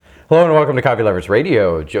Hello and welcome to Coffee Lovers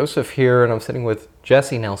Radio. Joseph here, and I'm sitting with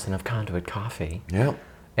Jesse Nelson of Conduit Coffee. Yeah.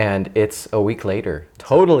 And it's a week later.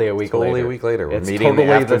 Totally a week later. Totally a week later. We're It's meeting in the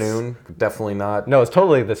totally afternoon. Definitely not. No, it's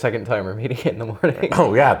totally the second time we're meeting in the morning.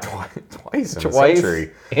 Oh, yeah. Twice in a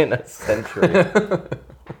century. In a century.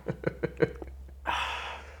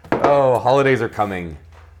 Oh, holidays are coming.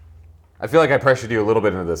 I feel like I pressured you a little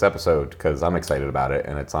bit into this episode because I'm excited about it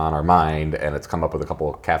and it's on our mind and it's come up with a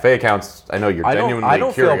couple of cafe accounts. I know you're genuinely I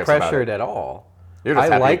don't curious feel pressured about it. at all. You're just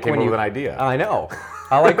I happy like you came when up you with an idea. I know.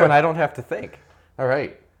 I like when I don't have to think. All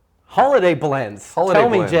right. Holiday blends. Holiday Tell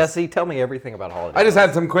me, blends. Jesse. Tell me everything about holiday I just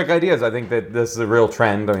had some quick ideas. I think that this is a real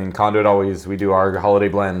trend. I mean, Conduit we do our holiday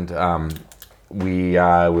blend. We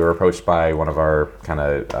were approached by one of our kind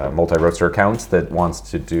of multi-roaster accounts that wants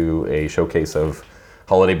to do a showcase of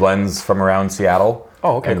holiday blends from around Seattle.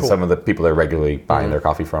 Oh, okay, and cool. some of the people they're regularly buying their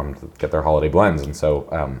coffee from to get their holiday blends. And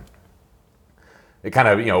so it kind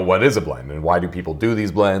of, what is a blend and why do people do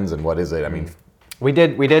these blends and what is it? I mean, We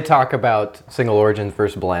did talk about single origins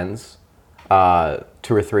versus blends 2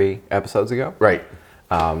 or 3 episodes ago. right.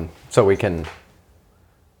 So we can.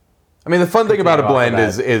 I mean, the fun thing about a Continue off blend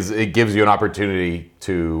of that. is it gives you an opportunity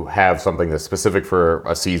to have something that's specific for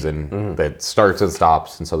a season that starts and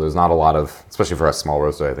stops. And so there's not a lot of, especially for us small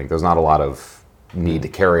roasters, I think, there's not a lot of need to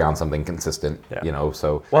carry on something consistent, Yeah.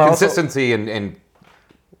 So Well, also- consistency and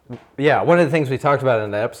Yeah, one of the things we talked about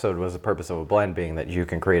in that episode was the purpose of a blend being that you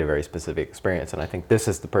can create a very specific experience, and I think this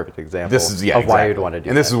is the perfect example this is, of why you'd want to do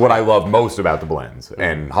And this that. is what I love most about the blends.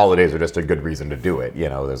 And holidays are just a good reason to do it.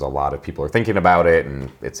 There's a lot of people are thinking about it,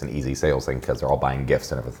 and it's an easy sales thing because they're all buying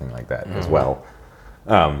gifts and everything like that as well.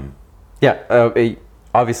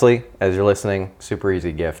 Obviously, as you're listening, super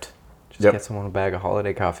easy gift. Just Yep. get someone a bag of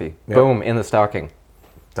holiday coffee. Yep. Boom, in the stocking.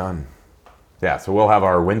 Done. Yeah, so we'll have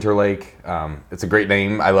our Winter Lake. It's a great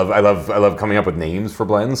name. I love coming up with names for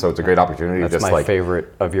blends, so it's a great opportunity. That's just my like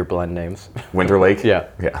favorite of your blend names. Winter Lake. Yeah.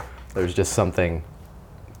 Yeah. There's just something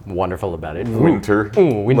wonderful about it. Winter.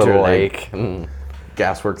 Ooh, Winter Little, Lake. Mm.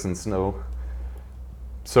 Gasworks and snow.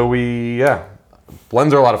 So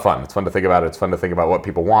blends are a lot of fun. It's fun to think about it. It's fun to think about what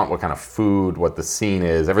people want, what kind of food, what the scene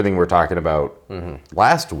is, everything we're talking about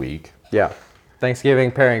last week. Yeah. Thanksgiving,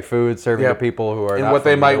 pairing food, serving to people who are and not what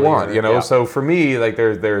they might familiar. want, Yeah. So for me, like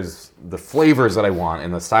there's the flavors that I want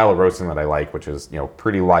and the style of roasting that I like, which is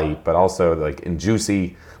pretty light, but also like and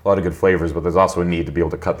juicy, a lot of good flavors. But there's also a need to be able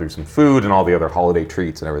to cut through some food and all the other holiday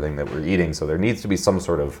treats and everything that we're eating. So there needs to be some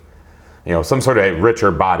sort of richer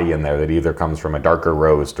body in there that either comes from a darker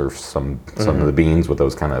roast or some of the beans with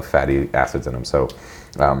those kind of fatty acids in them. So.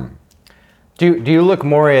 Do you look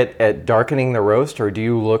more at darkening the roast, or do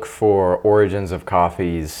you look for origins of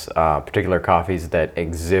coffees, particular coffees that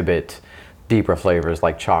exhibit deeper flavors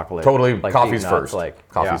like chocolate? Totally, like coffee's peanuts, first.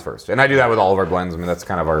 Coffee's first, and I do that with all of our blends. I mean, that's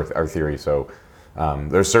kind of our theory. So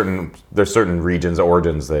there's certain regions,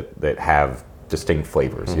 origins that have distinct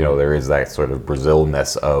flavors. There is that sort of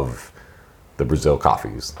Brazil-ness of the Brazil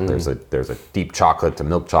coffees. There's a deep chocolate to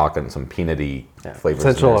milk chocolate and some peanutty flavors.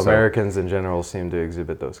 Central in there, so- Americans in general seem to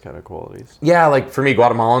exhibit those kind of qualities. Yeah, like for me,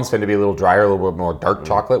 Guatemalans tend to be a little drier, a little bit more dark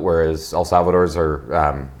chocolate, whereas El Salvador's or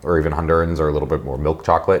even Hondurans are a little bit more milk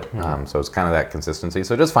chocolate. So it's kind of that consistency.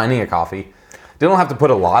 So just finding a coffee. They don't have to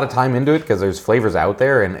put a lot of time into it because there's flavors out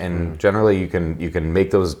there, and generally you can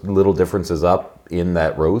make those little differences up in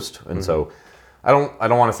that roast. And so I don't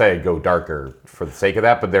want to say go darker for the sake of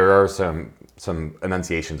that, but there are some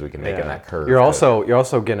enunciations we can make in that curve. You're also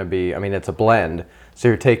going to be, I mean, it's a blend, so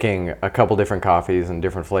you're taking a couple different coffees and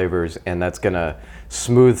different flavors, and that's going to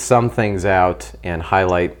smooth some things out and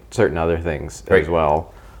highlight certain other things as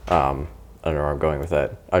well. I don't know where I'm going with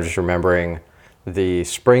that. I'm just remembering the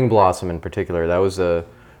Spring Blossom in particular. That was a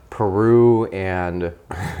Peru and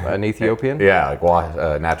an Ethiopian. Yeah,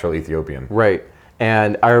 like natural Ethiopian. Right.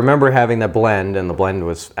 And I remember having that blend, and the blend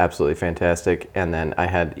was absolutely fantastic. And then I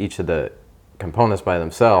had each of the components by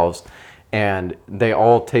themselves, and they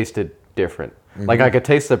all tasted different. Like I could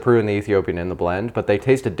taste the Peru and the Ethiopian in the blend, but they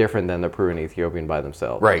tasted different than the Peru and Ethiopian by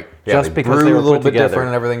themselves. Right. Yeah, Just they because brew they were a little put bit together. different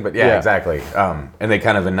and everything, but yeah, exactly. And they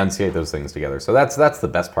kind of enunciate those things together. So that's the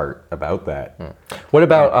best part about that. What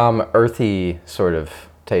about earthy sort of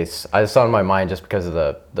tastes? I saw in my mind just because of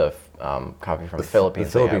the coffee from the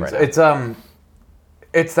Philippines. they have right now.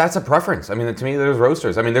 That's a preference. I mean, to me, there's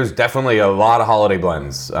roasters. I mean, there's definitely a lot of holiday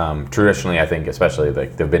blends. Traditionally, I think, especially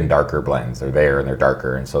like they've been darker blends. They're there and they're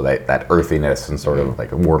darker, and so that earthiness and sort of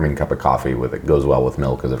like a warming cup of coffee with it goes well with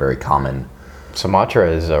milk is a very common.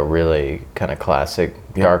 Sumatra is a really kind of classic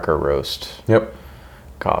darker roast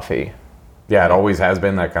coffee. Yeah, it always has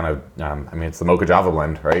been that kind of. I mean, it's the Mocha Java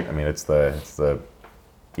blend, right? I mean, it's the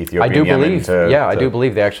Ethiopian I do Yemen believe, to, I do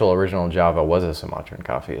believe the actual original Java was a Sumatran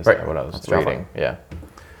coffee. Is Right. that what I was That's reading? Java.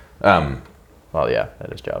 Yeah. Well, yeah,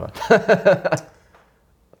 that is Java.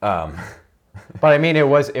 But I mean, it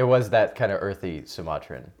was that kind of earthy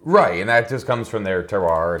Sumatran. Right, and that just comes from their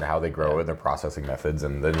terroir and how they grow it, and their processing methods,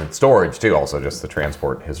 and then its storage too. Also, just the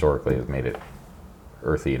transport historically has made it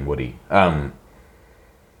earthy and woody. So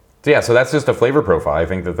that's just a flavor profile. I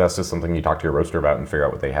think that's just something you talk to your roaster about and figure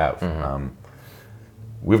out what they have.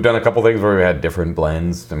 We've done a couple things where we had different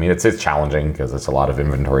blends. I mean, it's challenging because it's a lot of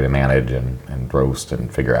inventory to manage and roast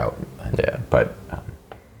and figure out. But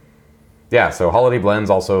so holiday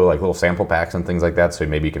blends also like little sample packs and things like that. So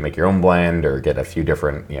maybe you can make your own blend or get a few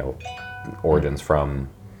different origins from.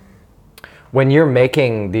 When you're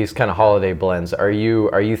making these kind of holiday blends, are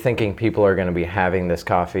you thinking people are going to be having this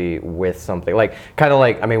coffee with something like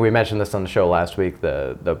I mean, we mentioned this on the show last week,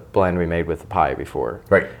 the blend we made with the pie before,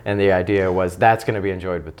 right? And the idea was that's going to be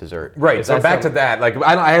enjoyed with dessert, right? So back to that, like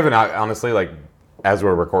I haven't honestly, like as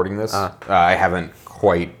we're recording this, I haven't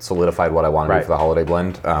quite solidified what I want to do for the holiday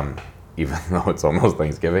blend, even though it's almost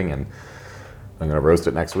Thanksgiving and I'm going to roast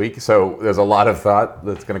it next week. So there's a lot of thought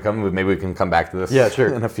that's going to come. Maybe we can come back to this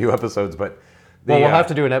in a few episodes. But we'll have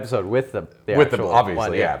to do an episode with the obviously,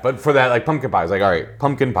 one, yeah. But for that, like pumpkin pie, it's like, all right,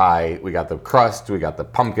 pumpkin pie. We got the crust, we got the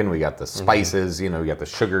pumpkin, we got the spices. We got the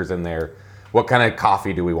sugars in there. What kind of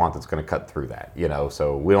coffee do we want that's going to cut through that?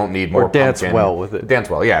 So we don't need more. Or dance pumpkin. well with it. Dance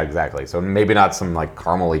well, yeah, exactly. So maybe not some like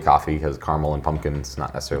caramel-y coffee because caramel and pumpkin's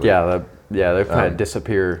not necessarily. They kind of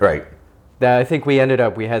disappear. Right. I think we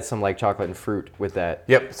had some like chocolate and fruit with that.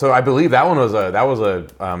 Yep. So I believe that one was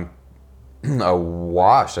a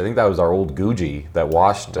wash. I think that was our old Guji that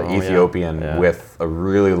washed Ethiopian with a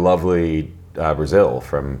really lovely Brazil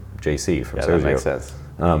from JC from Sergio. That makes sense.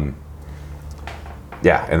 And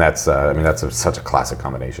that's such a classic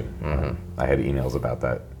combination. I had emails about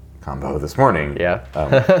that combo this morning. Yeah.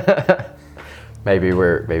 Maybe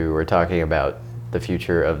we're talking about the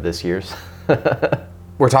future of this year's.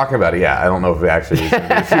 We're talking about it, yeah. I don't know if it actually is going to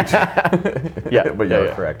be the future. But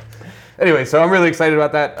you're correct. Anyway, so I'm really excited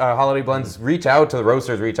about that. Holiday blends. Reach out to the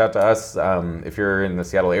roasters. Reach out to us. If you're in the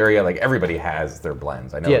Seattle area, like everybody has their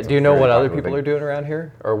blends. I know. Yeah. Do you know what other people are doing around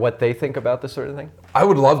here, or what they think about this sort of thing? I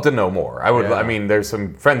would love to know more. I mean, there's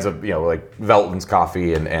some friends of like Velton's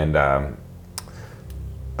Coffee and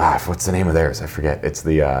what's the name of theirs? I forget. It's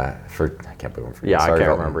the I can't believe I'm forgetting. Yeah, Sorry, I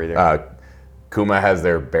can't Velton. remember either. Kuma has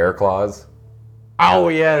their bear claws. Oh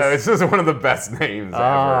yes, it's just one of the best names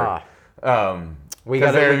ever. We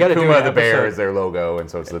got to do Kuma the bear is their logo, and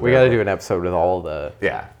so it's the. We got to do an episode with all the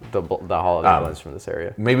the holiday blends from this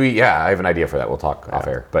area. Maybe I have an idea for that. We'll talk off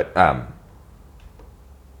air, but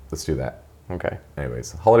let's do that. Okay.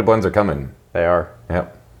 Anyways, holiday blends are coming. They are.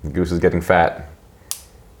 Yep. The goose is getting fat.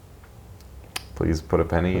 Please put a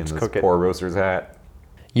penny in this poor roaster's hat.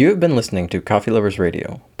 You have been listening to Coffee Lovers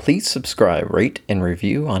Radio. Please subscribe, rate, and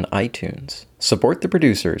review on iTunes. Support the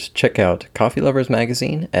producers. Check out Coffee Lovers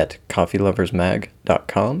Magazine at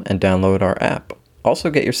coffeeloversmag.com and download our app. Also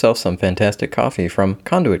get yourself some fantastic coffee from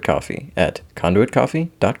Conduit Coffee at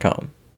conduitcoffee.com.